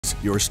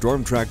your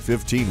Storm Track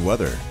 15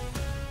 weather.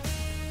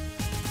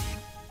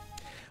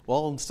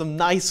 Well, some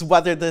nice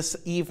weather this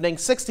evening.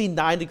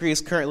 69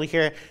 degrees currently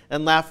here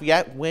in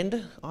Lafayette.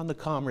 Wind on the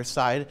calmer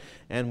side,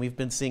 and we've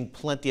been seeing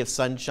plenty of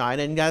sunshine.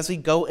 And as we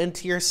go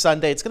into your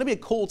Sunday, it's going to be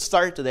a cold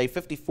start today.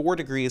 54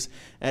 degrees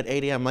at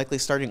 8 a.m., likely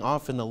starting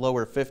off in the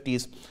lower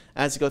 50s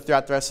as you go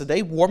throughout the rest of the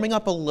day, warming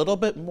up a little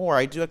bit more.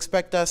 I do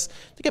expect us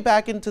to get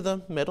back into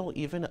the middle,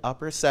 even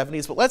upper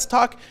 70s. But let's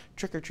talk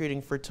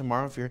trick-or-treating for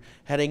tomorrow. If you're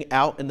heading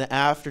out in the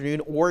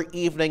afternoon or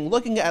evening,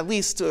 looking at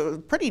least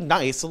pretty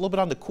nice, a little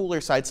bit on the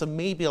cooler side, so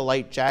maybe a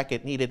light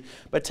jacket needed.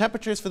 But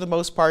temperatures for the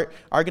most part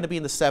are going to be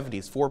in the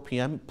 70s. 4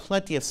 p.m.,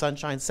 plenty of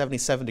sunshine,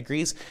 77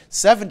 degrees,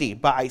 70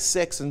 by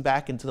 6, and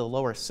back into the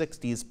lower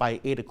 60s by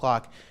 8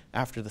 o'clock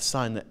after the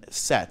sun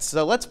sets.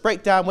 So let's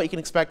break down what you can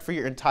expect for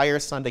your entire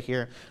Sunday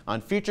here on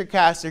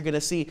Futurecast. You're going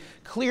to see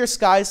clear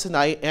skies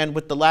tonight, and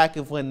with the lack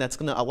of wind, that's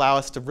going to allow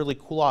us to really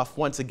cool off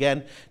once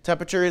again.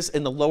 Temperatures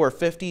in the lower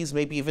 50s,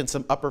 maybe even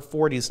some upper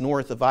 40s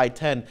north of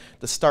I-10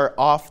 to start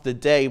off the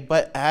day.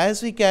 But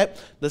as we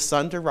get the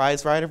sun to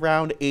rise right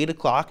around 8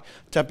 o'clock,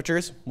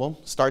 temperatures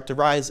will start to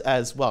rise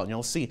as well. And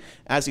you'll see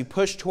as we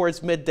push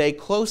towards midday,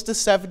 close to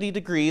 70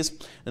 degrees,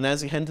 and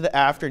as we head into the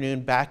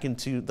afternoon, back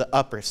into the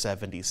upper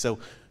 70s. So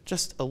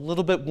just a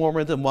little bit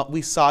warmer than what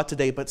we saw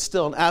today, but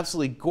still an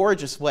absolutely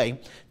gorgeous way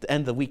to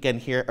end the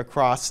weekend here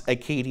across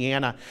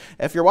Acadiana.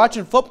 If you're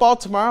watching football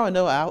tomorrow, I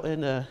know out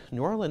in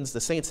New Orleans, the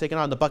Saints taking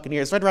on the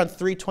Buccaneers. Right around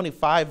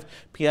 3:25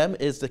 p.m.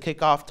 is the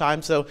kickoff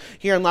time. So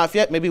here in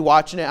Lafayette, maybe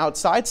watching it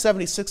outside,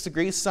 76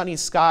 degrees, sunny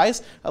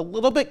skies. A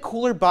little bit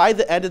cooler by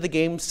the end of the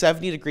game,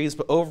 70 degrees,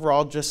 but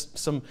overall just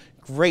some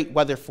great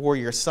weather for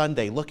your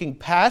Sunday. Looking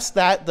past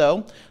that,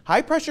 though,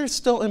 high pressure is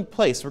still in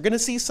place. We're going to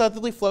see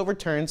southerly flow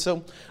return,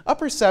 so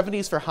upper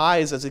 70s for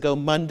highs as we go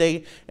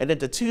Monday and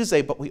into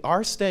Tuesday, but we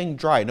are staying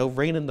dry. No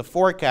rain in the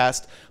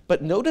forecast,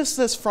 but notice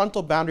this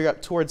frontal boundary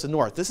up towards the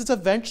north. This is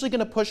eventually going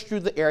to push through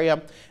the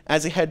area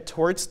as we head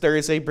towards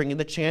Thursday, bringing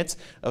the chance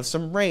of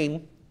some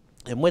rain,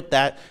 and with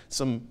that,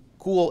 some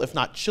cool, if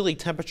not chilly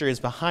temperatures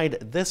behind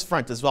this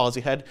front as well as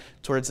we head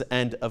towards the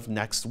end of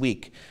next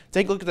week.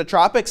 Take a look at the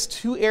tropics.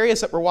 Two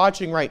areas that we're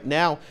watching right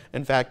now.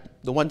 In fact,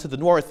 the one to the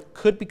north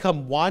could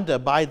become Wanda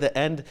by the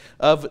end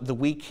of the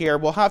week here.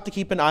 We'll have to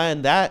keep an eye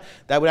on that.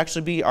 That would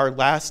actually be our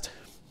last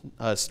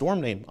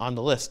storm name on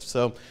the list.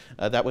 So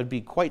that would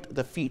be quite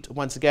the feat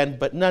once again,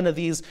 but none of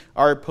these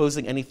are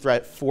posing any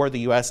threat for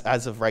the U.S.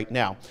 as of right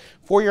now.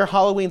 For your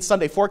Halloween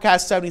Sunday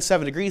forecast,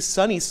 77 degrees,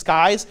 sunny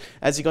skies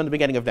as you go into the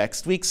beginning of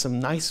next week. Some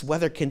nice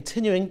weather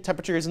continuing,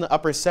 temperatures in the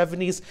upper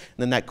 70s, and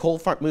then that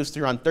cold front moves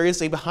through on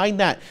Thursday. Behind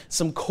that,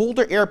 some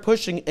colder air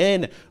pushing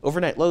in,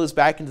 overnight lows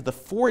back into the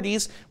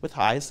 40s with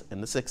highs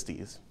in the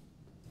 60s.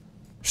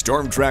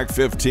 Storm Track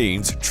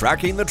 15's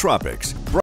Tracking the Tropics.